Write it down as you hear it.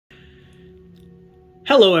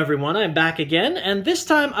Hello everyone, I'm back again, and this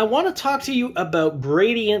time I want to talk to you about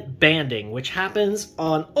gradient banding, which happens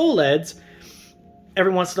on OLEDs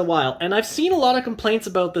every once in a while. And I've seen a lot of complaints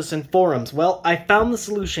about this in forums. Well, I found the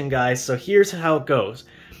solution, guys, so here's how it goes.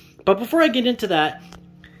 But before I get into that,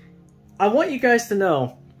 I want you guys to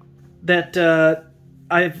know that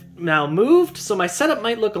I've now moved, so my setup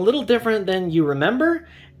might look a little different than you remember,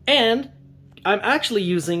 and I'm actually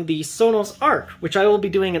using the Sonos Arc, which I will be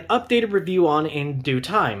doing an updated review on in due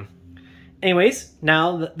time. Anyways,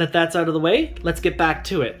 now that that's out of the way, let's get back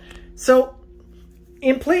to it. So,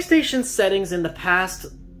 in PlayStation settings in the past,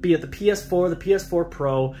 be it the PS4, the PS4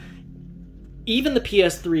 Pro, even the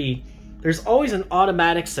PS3, there's always an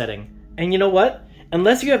automatic setting. And you know what?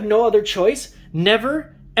 Unless you have no other choice,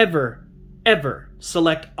 never, ever, ever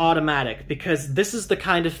select automatic, because this is the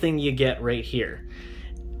kind of thing you get right here.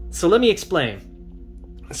 So let me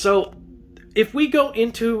explain. So if we go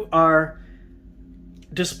into our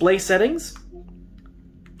display settings,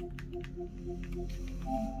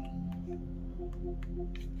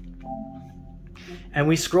 and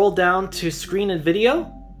we scroll down to screen and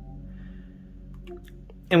video,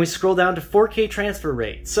 and we scroll down to 4K transfer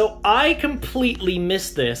rate. So I completely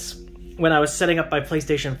missed this when I was setting up my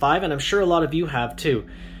PlayStation 5, and I'm sure a lot of you have too.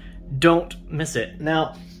 Don't miss it.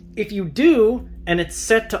 Now, if you do, and it's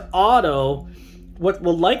set to auto, what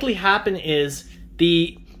will likely happen is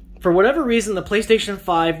for whatever reason, the PlayStation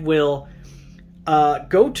 5 will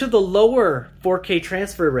go to the lower 4K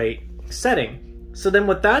transfer rate setting. So then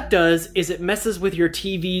what that does is it messes with your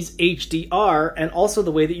TV's HDR and also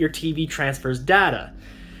the way that your TV transfers data.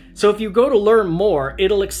 So if you go to learn more,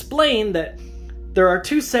 it'll explain that there are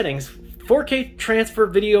two settings: 4K transfer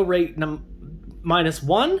video rate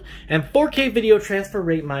 -1 and 4K video transfer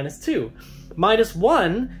rate -2.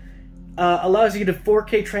 -1 allows you to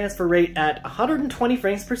 4K transfer rate at 120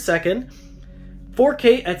 frames per second,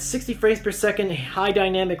 4K at 60 frames per second high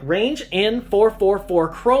dynamic range, and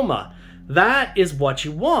 444 chroma. That is what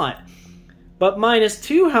you want. But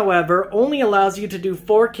 -2, however, only allows you to do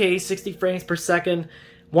 4K 60 frames per second,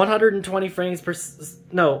 120 frames per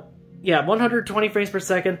 120 frames per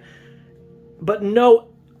second, but no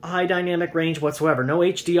high dynamic range whatsoever, no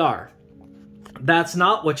HDR. That's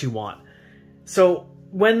not what you want. So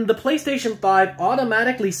when the PlayStation 5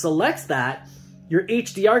 automatically selects that, your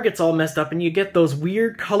HDR gets all messed up and you get those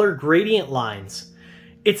weird color gradient lines.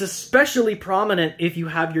 It's especially prominent if you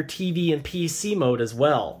have your TV in PC mode as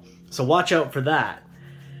well. So watch out for that.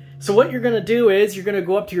 So what you're going to do is you're going to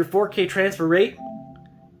go up to your 4K transfer rate,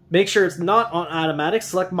 make sure it's not on automatic,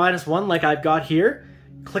 select -1 like I've got here,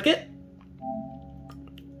 click it,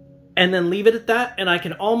 and then leave it at that, and I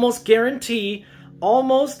can almost guarantee,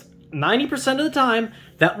 almost 90% of the time,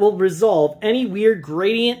 that will resolve any weird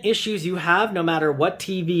gradient issues you have, no matter what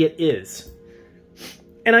TV it is.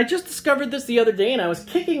 And I just discovered this the other day, and I was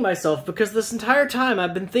kicking myself because this entire time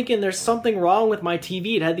I've been thinking there's something wrong with my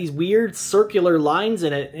TV. It had these weird circular lines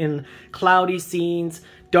in it, in cloudy scenes,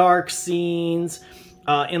 dark scenes,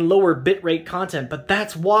 in lower bitrate content, but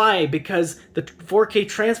that's why, because the 4K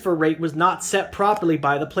transfer rate was not set properly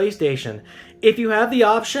by the PlayStation. If you have the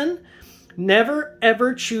option, never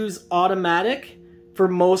ever choose automatic for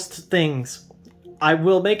most things. I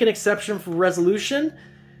will make an exception for resolution,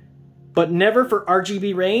 but never for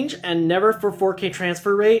RGB range, and never for 4K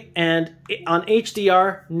transfer rate, and on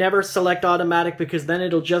HDR, never select automatic, because then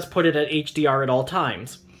it'll just put it at HDR at all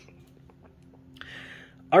times.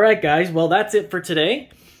 Alright guys, well that's it for today.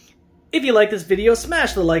 If you like this video,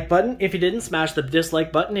 smash the like button. If you didn't, smash the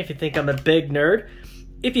dislike button if you think I'm a big nerd.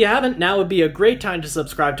 If you haven't, now would be a great time to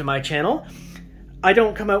subscribe to my channel. I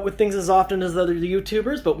don't come out with things as often as other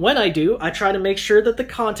YouTubers, but when I do, I try to make sure that the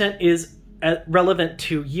content is relevant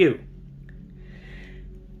to you.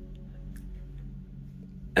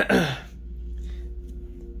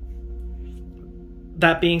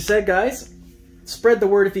 That being said, guys, spread the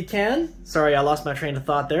word if you can. Sorry, I lost my train of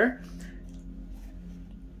thought there.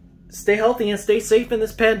 Stay healthy and stay safe in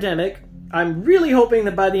this pandemic. I'm really hoping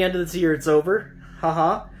that by the end of this year it's over.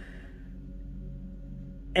 Haha.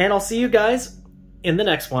 And I'll see you guys in the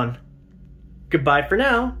next one. Goodbye for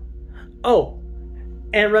now. Oh,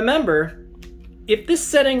 and remember, if this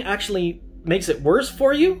setting actually makes it worse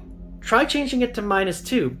for you, try changing it to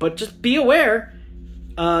 -2, but just be aware,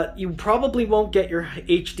 you probably won't get your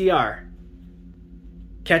HDR.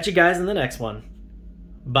 Catch you guys in the next one.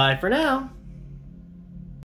 Bye for now.